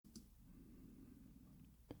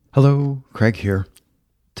Hello, Craig here.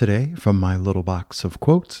 Today, from my little box of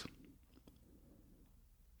quotes.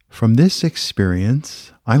 From this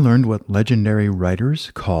experience, I learned what legendary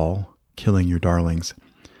writers call killing your darlings,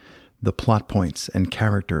 the plot points and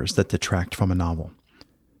characters that detract from a novel.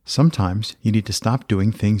 Sometimes you need to stop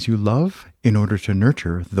doing things you love in order to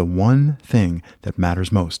nurture the one thing that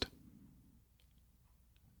matters most.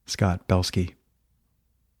 Scott Belsky.